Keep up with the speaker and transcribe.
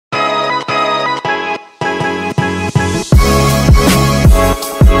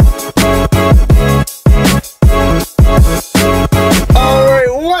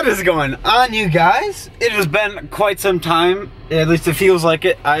is going on, you guys? It has been quite some time, at least it feels like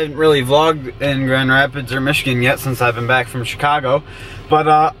it. I haven't really vlogged in Grand Rapids or Michigan yet since I've been back from Chicago. But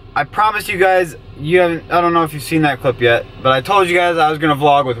I promised you guys, I don't know if you've seen that clip yet, but I told you guys I was gonna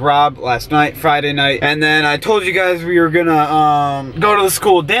vlog with Rob last night, Friday night, and then I told you guys we were gonna go to the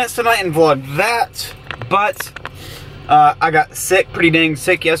school dance tonight and vlog that, but I got sick, pretty dang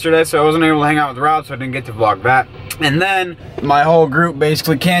sick yesterday, so I wasn't able to hang out with Rob, so I didn't get to vlog that. And then my whole group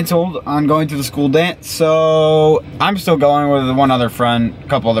basically canceled on going to the school dance, so I'm still going with one other friend, a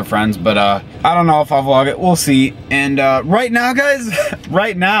couple other friends, but I don't know if I'll vlog it, we'll see. And right now, guys,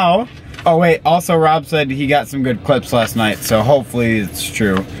 right now, oh wait, also Rob said he got some good clips last night, so hopefully it's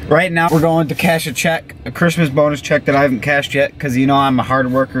true. Right now, we're going to cash a check, a Christmas bonus check that I haven't cashed yet, because you know I'm a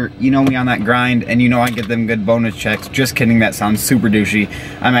hard worker, you know me on that grind, and you know I get them good bonus checks. Just kidding, that sounds super douchey.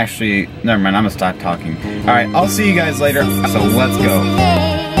 I'm actually, never mind, I'm gonna stop talking. All right, I'll see you guys later, so let's go.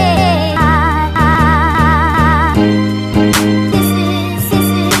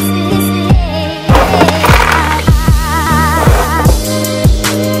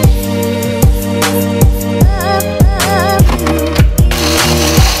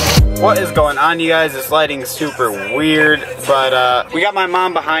 What is going on, you guys? This lighting is super weird, but we got my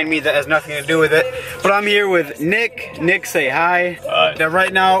mom behind me that has nothing to do with it. But I'm here with Nick. Nick, say hi. Hi.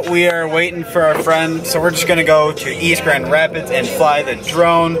 Right now we are waiting for our friend, so we're just gonna go to East Grand Rapids and fly the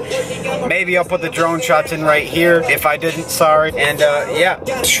drone. Maybe I'll put the drone shots in right here. If I didn't, sorry. And yeah,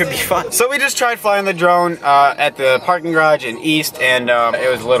 it should be fun. So we just tried flying the drone at the parking garage in East, and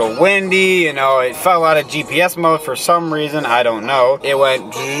it was a little windy. You know, it fell out of GPS mode for some reason. I don't know. It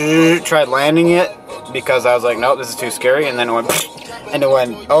went. Tried landing it because I was like, nope, this is too scary, and then it went and it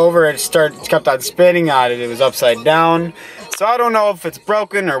went over. It kept on spinning on it. It was upside down. So I don't know if it's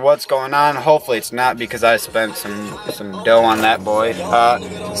broken or what's going on. Hopefully it's not, because I spent some dough on that boy.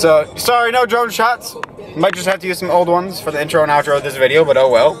 So sorry, no drone shots. Might just have to use some old ones for the intro and outro of this video, but oh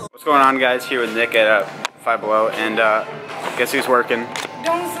well. What's going on, guys? Here with Nick at Five Below, and guess who's working?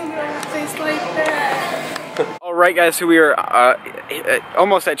 Don't say your face like that. Alright, guys, so we are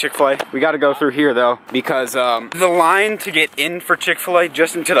almost at Chick-fil-A. We gotta go through here though, because the line to get in for Chick-fil-A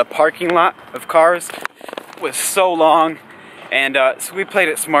just into the parking lot of cars was so long, and so we played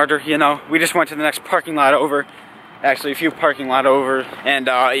it smarter, you know. We just went to the next parking lot over, actually a few parking lot over, and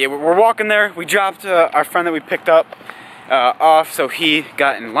yeah, we're walking there. We dropped our friend that we picked up off, so he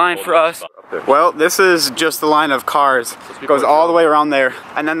got in line for us. Well, this is just the line of cars. It goes all the way around there,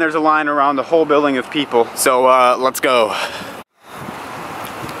 and then there's a line around the whole building of people. So let's go.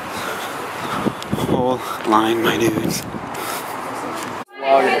 Whole line, my dudes.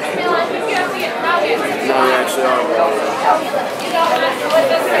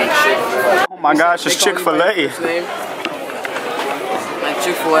 Oh my gosh, it's Chick-fil-A.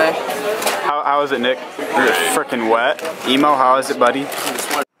 Chick-fil-A. How is it, Nick? You're freaking wet. Emo, how is it, buddy?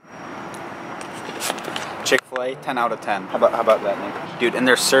 Chick-fil-A, 10 out of 10. How about that, Nick? Dude, and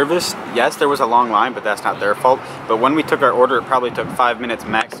their service, yes, there was a long line, but that's not their fault. But when we took our order, it probably took 5 minutes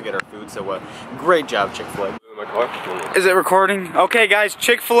max to get our food, so great job, Chick-fil-A. Is it recording? Okay, guys,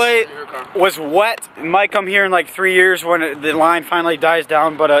 Chick-fil-A was wet. It might come here in like 3 years when the line finally dies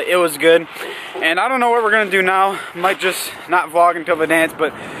down, but it was good. And I don't know what we're gonna do now. Might just not vlog until the dance,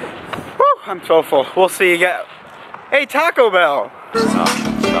 but whew, I'm so full. We'll see you guys. Hey, Taco Bell!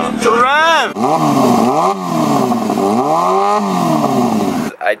 Rev!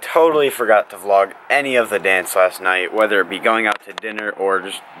 I totally forgot to vlog any of the dance last night, whether it be going out to dinner or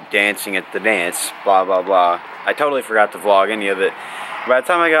just dancing at the dance, blah blah blah. I totally forgot to vlog any of it. By the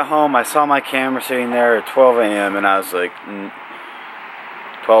time I got home, I saw my camera sitting there at 12 a.m. and I was like,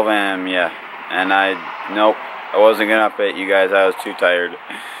 12 a.m., yeah. And nope, I wasn't gonna update you guys, I was too tired.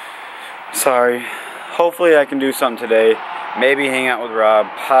 Sorry. Hopefully I can do something today. Maybe hang out with Rob,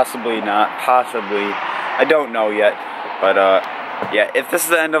 possibly not, possibly. I don't know yet, but yeah, if this is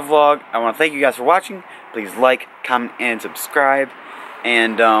the end of the vlog, I want to thank you guys for watching. Please like, comment, and subscribe.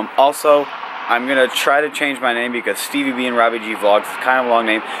 And also, I'm going to try to change my name because Stevie B and SBRG Vlogs is kind of a long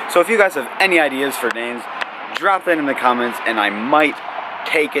name. So if you guys have any ideas for names, drop that in the comments and I might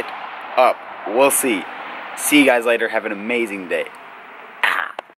take it up. We'll see. See you guys later. Have an amazing day.